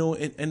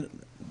 And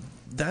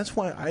that's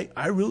why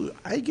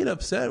I get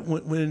upset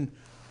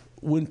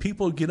when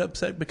people get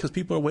upset because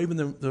people are waving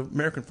the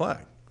American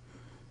flag.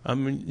 I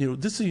mean,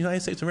 this is the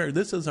United States of America.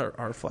 This is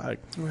our flag.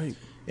 Right.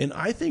 And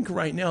I think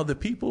right now the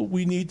people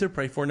we need to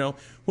pray for now,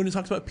 when it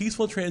talks about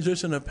peaceful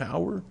transition of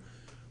power,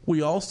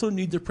 we also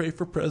need to pray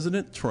for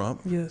President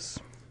Trump. Yes.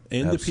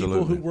 And the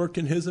people who work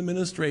in his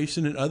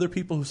administration and other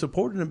people who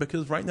supported him,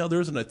 because right now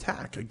there's an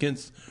attack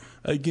against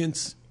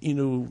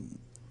him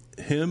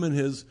and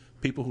his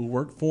people who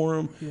work for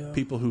him,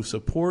 people who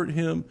support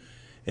him.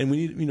 And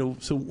we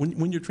need, so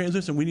when you're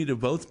transitioning, we need to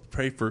both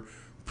pray for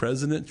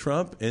President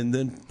Trump and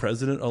then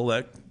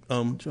President-elect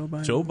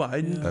Joe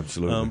Biden. Yeah.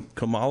 Absolutely.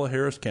 Kamala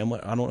Harris. I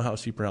don't know how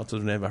she pronounces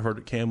her name. I've heard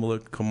it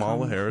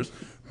Kamala Harris.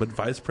 But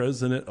Vice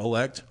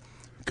President-elect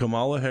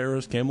Kamala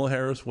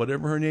Harris,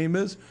 whatever her name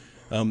is.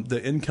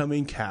 The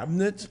incoming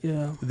cabinet.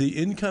 Yeah. The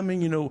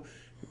incoming,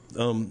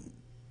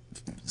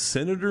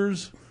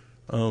 senators,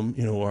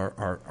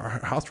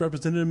 our House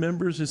representative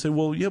members. They say,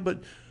 well, yeah,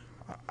 but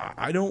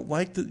I don't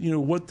like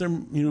what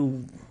they're,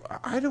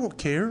 I don't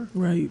care.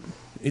 Right.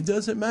 It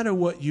doesn't matter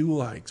what you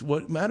like.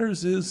 What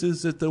matters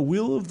is that the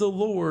will of the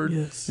Lord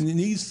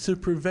needs to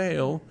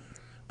prevail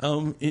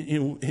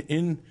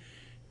in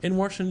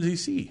Washington,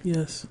 D.C.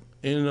 Yes.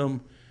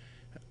 And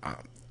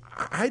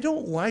I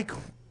don't like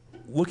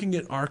looking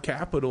at our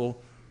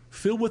Capitol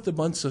filled with a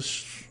bunch of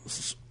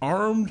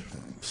armed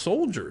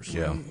soldiers.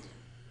 Yeah.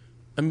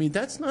 I mean,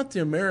 that's not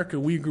the America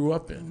we grew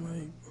up in.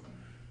 Right.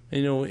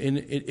 And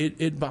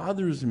it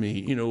bothers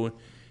me,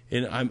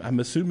 and I'm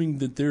assuming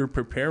that they're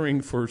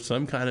preparing for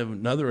some kind of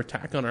another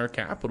attack on our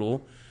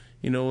Capitol,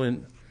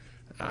 and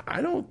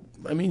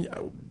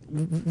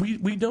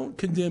we don't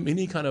condemn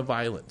any kind of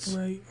violence.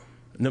 Right.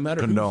 No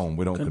matter condone.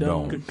 We don't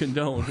condone.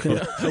 Condone.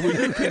 So we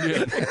do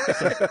condemn.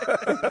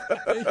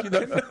 Thank you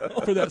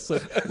for that. So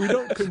we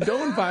don't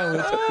condone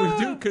violence. We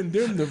do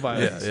condemn the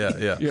violence.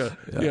 Yeah.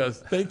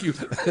 Yes. Thank you.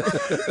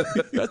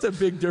 That's a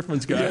big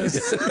difference,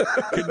 guys.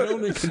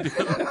 Condone and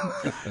condemn.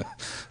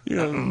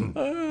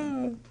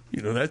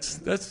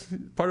 That's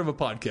part of a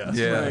podcast.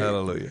 Yeah. Right?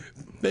 Hallelujah.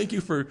 Thank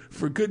you for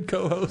good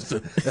co-hosts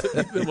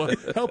that will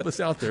help us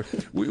out there.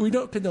 We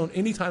don't condone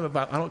any time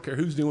about. I don't care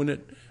who's doing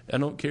it. I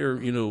don't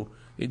care.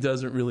 It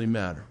doesn't really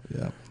matter.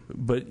 Yeah.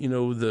 But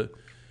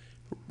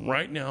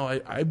right now,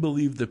 I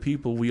believe the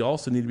people we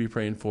also need to be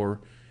praying for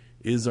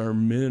is our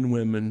men and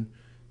women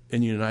in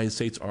the United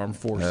States Armed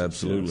Forces.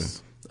 Absolutely.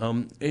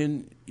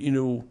 And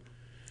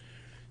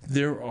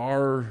there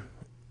are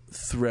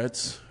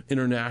threats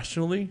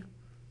internationally,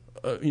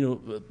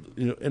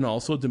 and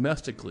also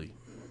domestically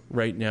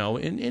right now.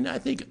 And I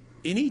think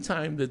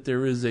anytime that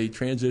there is a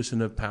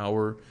transition of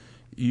power,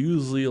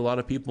 usually a lot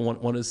of people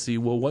want to see,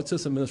 well, what's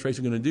this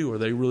administration going to do? Are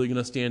they really going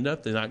to stand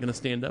up? They're not going to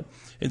stand up.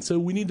 And so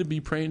we need to be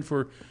praying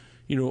for,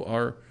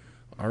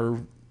 our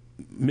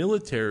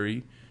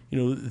military.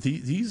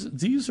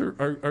 These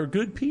are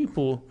good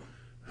people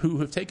who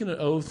have taken an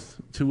oath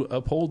to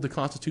uphold the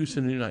Constitution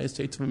of the United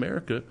States of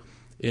America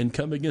and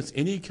come against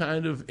any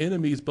kind of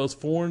enemies, both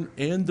foreign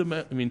and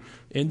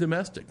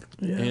domestic.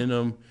 Yeah.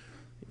 And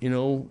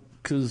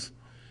because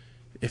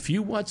if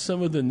you watch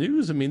some of the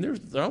news,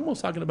 they're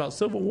almost talking about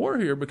civil war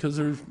here because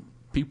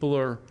people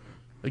are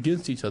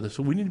against each other.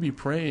 So we need to be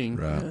praying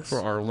for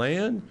our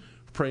land,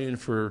 praying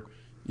for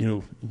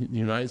the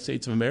United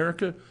States of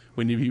America.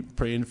 We need to be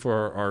praying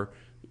for our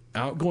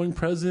outgoing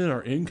president,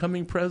 our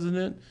incoming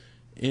president,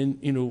 and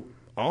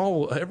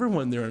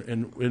everyone there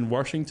in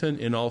Washington,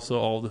 and also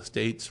all the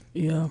states,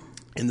 in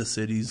the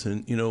cities,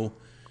 and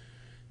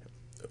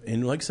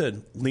and like I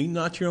said, lean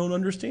not to your own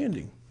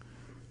understanding.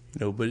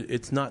 But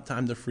it's not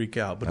time to freak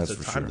out, but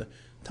it's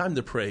time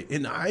to pray.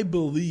 And I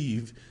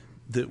believe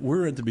that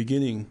we're at the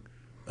beginning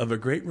of a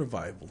great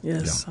revival.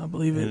 Yes, I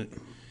believe it.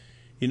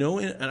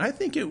 And I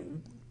think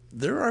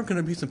there are going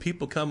to be some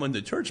people coming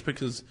to church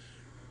because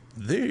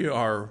they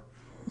are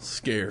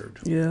scared.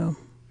 Yeah.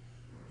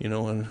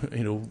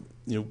 Because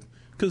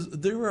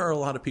there are a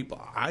lot of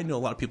people. I know a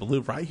lot of people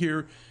live right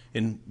here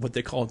in what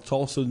they call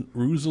Tulsa,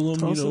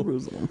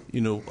 Jerusalem.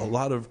 A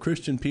lot of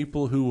Christian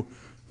people who,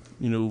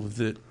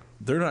 that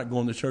they're not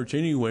going to church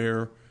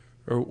anywhere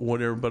or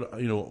whatever, but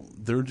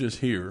they're just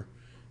here,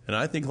 and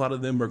I think a lot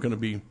of them are going to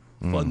be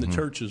flooding the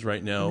churches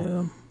right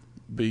now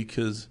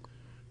because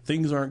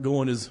things aren't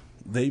going as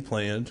they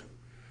planned.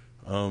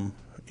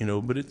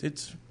 But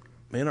it's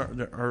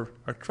our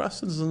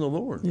trust is in the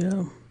Lord.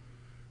 Yeah.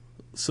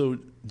 So,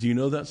 do you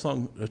know that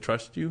song, I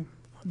Trust You?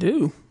 I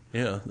do.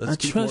 Yeah, that's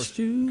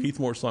Keith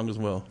Moore's song as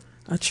well.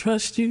 I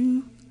trust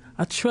you,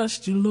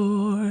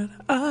 Lord,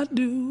 I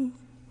do.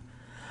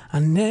 I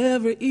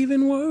never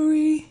even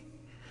worry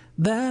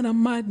that I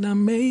might not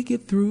make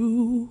it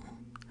through.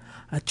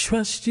 I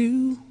trust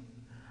you,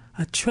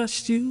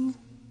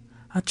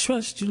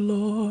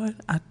 Lord,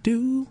 I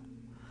do.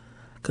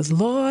 'Cause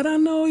Lord, I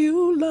know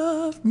you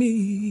love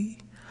me.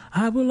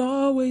 I will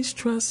always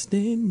trust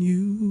in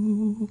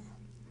you.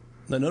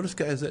 Now notice,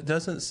 guys, that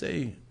doesn't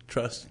say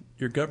trust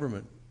your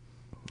government.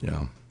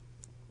 Yeah.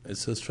 It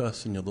says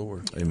trust in your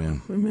Lord.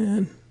 Amen.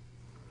 Amen.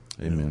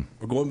 Amen.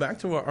 We're going back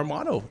to our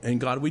motto, in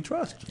God we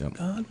trust. Yep.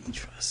 God we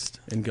trust.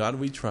 In God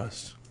we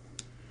trust.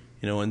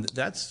 And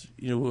that's,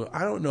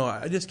 I don't know.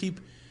 I just keep,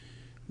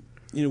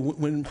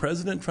 when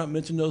President Trump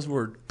mentioned those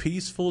words,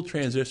 peaceful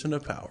transition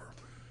of power,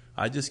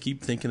 I just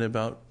keep thinking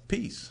about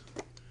peace.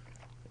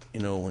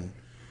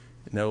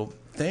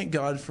 Thank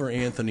God for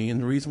Anthony,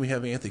 and the reason we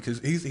have Anthony, because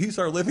he's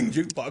our living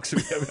jukebox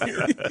we have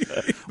here.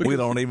 We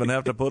don't even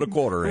have to put a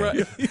quarter in.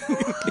 Right.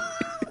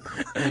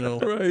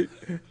 Right.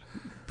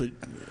 But,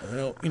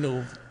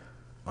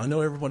 I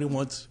know everybody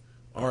wants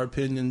our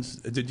opinions.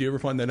 Did you ever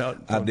find that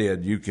out? I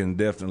did. You can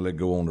definitely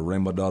go on to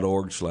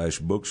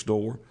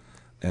rhema.org/bookstore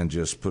and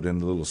just put in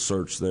the little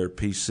search there,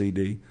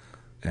 PCD,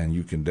 and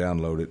you can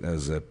download it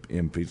as a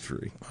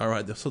MP3. All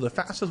right. So the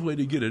fastest way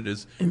to get it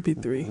is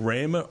MP3.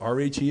 Rhema,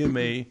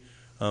 RHEMA,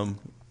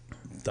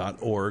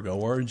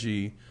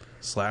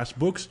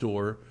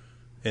 .org/bookstore,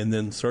 and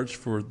then search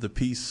for the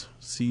Peace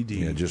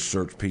CD. Yeah, just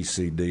search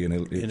PCD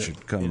and it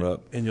should come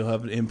up. And you'll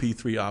have an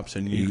MP3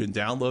 option. You can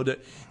download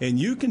it, and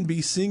you can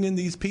be singing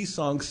these peace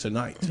songs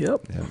tonight.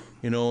 Yep.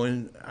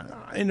 And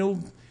I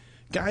know,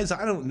 guys,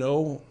 I don't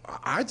know.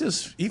 I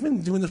just,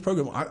 even doing this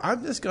program,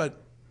 I've just got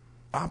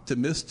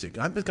optimistic.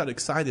 I've just got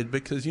excited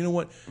because you know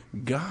what?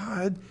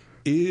 God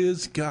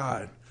is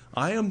God.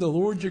 I am the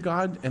Lord your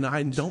God, and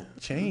I don't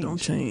change. Don't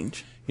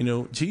change.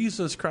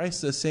 Jesus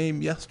Christ the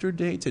same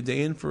yesterday,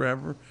 today, and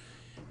forever.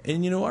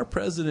 And, our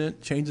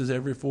president changes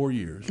every 4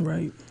 years.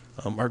 Right.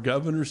 Our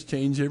governors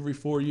change every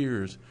 4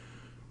 years.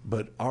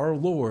 But our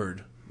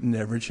Lord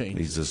never changes.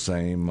 He's the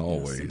same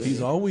always.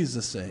 He's always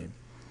the same.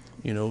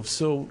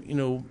 So,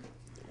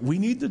 we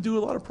need to do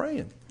a lot of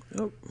praying.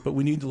 Yep. But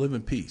we need to live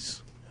in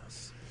peace.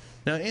 Yes.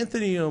 Now,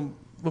 Anthony,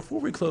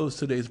 before we close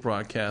today's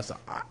broadcast,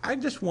 I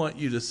just want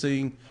you to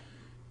sing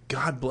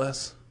God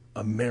Bless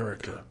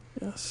America.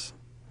 Yes.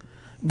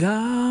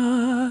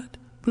 God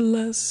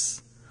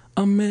bless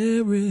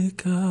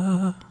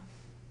America,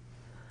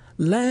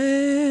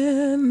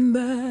 land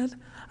that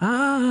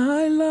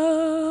I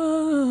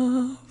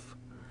love.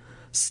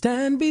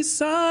 Stand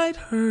beside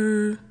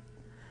her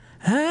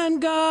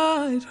and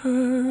guide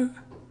her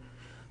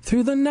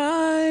through the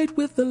night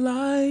with the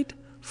light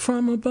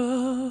from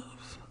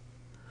above.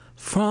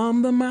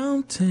 From the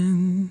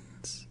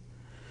mountains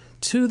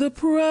to the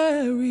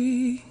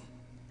prairie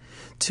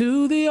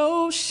to the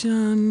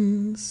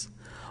oceans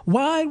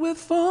wide with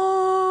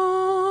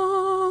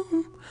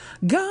foam.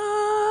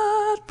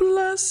 God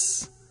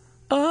bless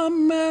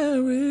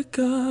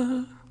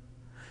America.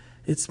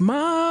 It's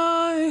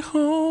my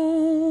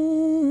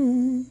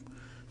home,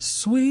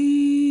 sweet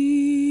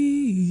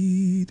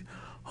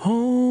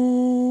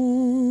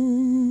home.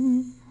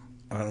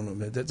 I don't know,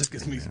 man. That just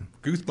gives me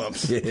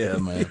goosebumps. Yeah,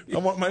 man. I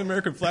want my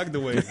American flag to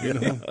wave.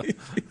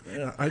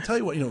 I tell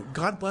you what,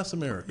 God bless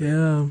America.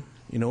 Yeah.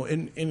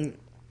 And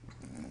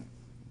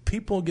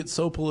people get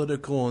so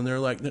political, and they're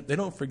like, they need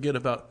to forget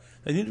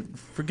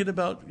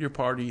about your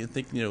party and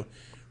think,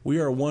 we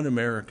are one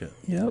America.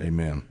 Yep.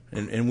 Amen.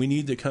 And we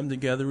need to come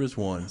together as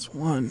one. It's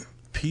one.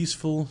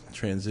 Peaceful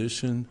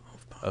transition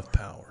of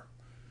power.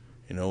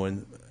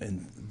 And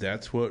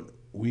that's what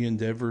we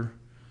endeavor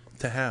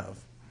to have.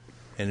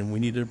 And we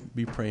need to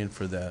be praying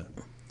for that.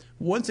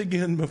 Once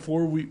again,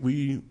 before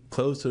we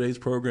close today's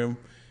program,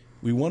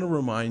 we want to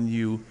remind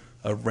you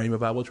of Rhema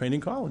Bible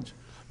Training College.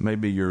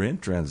 Maybe you're in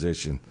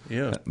transition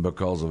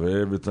because of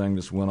everything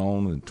that's went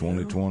on in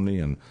 2020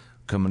 and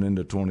coming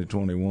into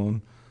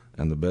 2021,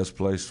 and the best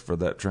place for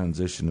that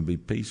transition to be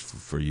peaceful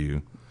for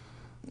you.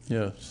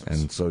 Yes.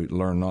 And so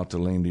learn not to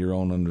lean to your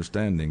own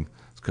understanding.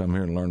 Come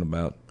here and learn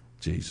about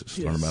Jesus,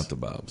 learn about the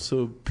Bible.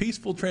 So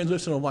peaceful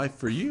transition of life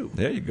for you.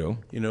 There you go.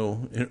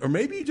 Or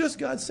maybe you just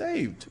got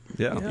saved.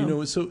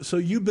 Yeah. So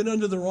you've been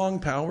under the wrong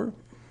power.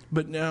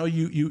 But now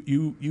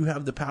you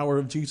have the power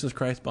of Jesus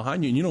Christ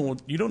behind you, and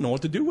you don't know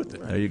what to do with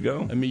it. There you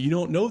go. I mean, you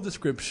don't know the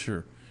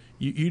Scripture.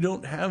 You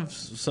don't have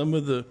some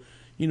of the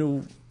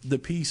the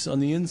peace on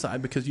the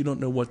inside because you don't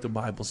know what the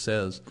Bible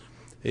says.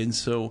 And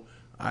so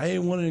I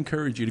want to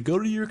encourage you to go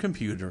to your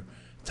computer,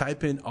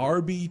 type in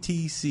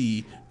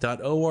rbtc.org,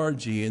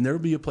 and there will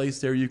be a place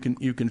there you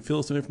can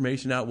fill some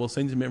information out. We'll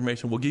send you some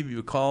information. We'll give you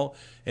a call,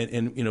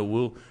 and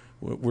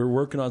we're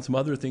working on some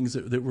other things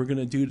that we're going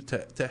to do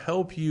to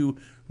help you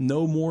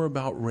know more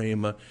about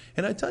Rhema.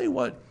 And I tell you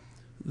what,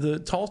 the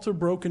Tulsa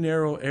Broken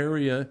Arrow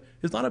area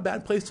is not a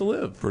bad place to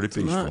live. Pretty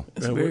peaceful.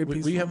 It's very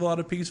peaceful. We have a lot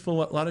of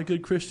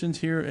good Christians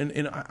here,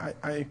 and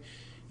I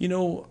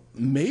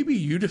maybe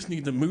you just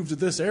need to move to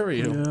this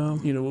area. Yeah.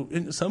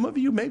 And some of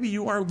you, maybe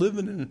you are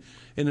living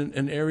in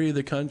an area of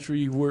the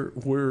country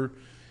where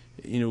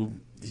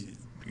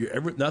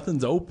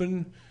nothing's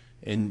open,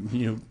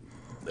 and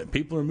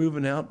people are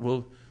moving out.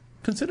 Well,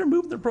 consider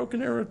moving to Broken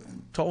Arrow,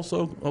 Tulsa,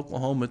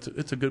 Oklahoma.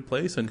 It's a good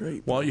place.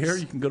 And while you're here,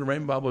 you can go to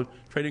Rhema Bible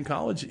Training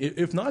College.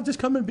 If not, just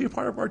come and be a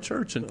part of our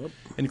church. And of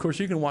course,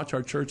 you can watch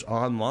our church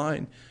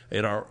online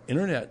at our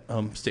internet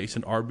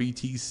station,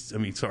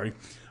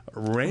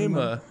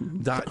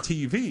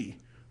 Rhema.tv.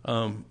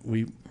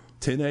 We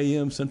 10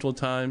 a.m. Central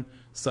Time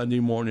Sunday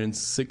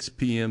mornings, 6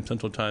 p.m.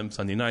 Central Time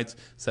Sunday nights,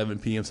 7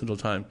 p.m. Central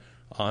Time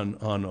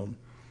on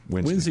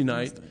Wednesday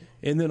night.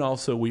 And then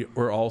also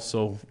we're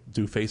also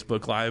do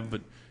Facebook Live,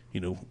 but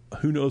who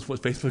knows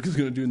what Facebook is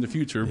going to do in the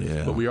future.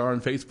 Yeah. But we are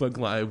on Facebook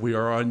Live. We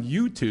are on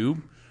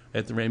YouTube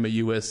at the Rhema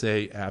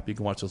USA app. You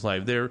can watch us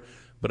live there.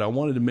 But I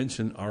wanted to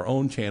mention our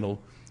own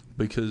channel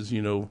because,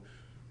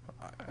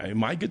 I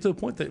might get to the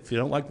point that if you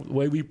don't like the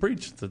way we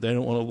preach, that they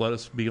don't want to let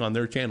us be on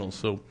their channel.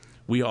 So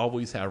we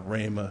always have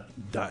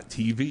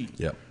Rhema.tv.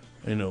 Yep.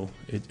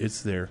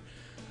 It's there.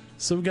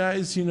 So,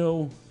 guys,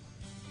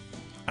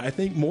 I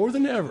think more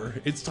than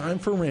ever, it's time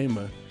for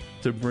Rhema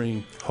to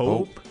bring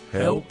hope,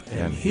 help,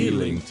 and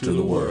healing to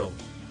the world.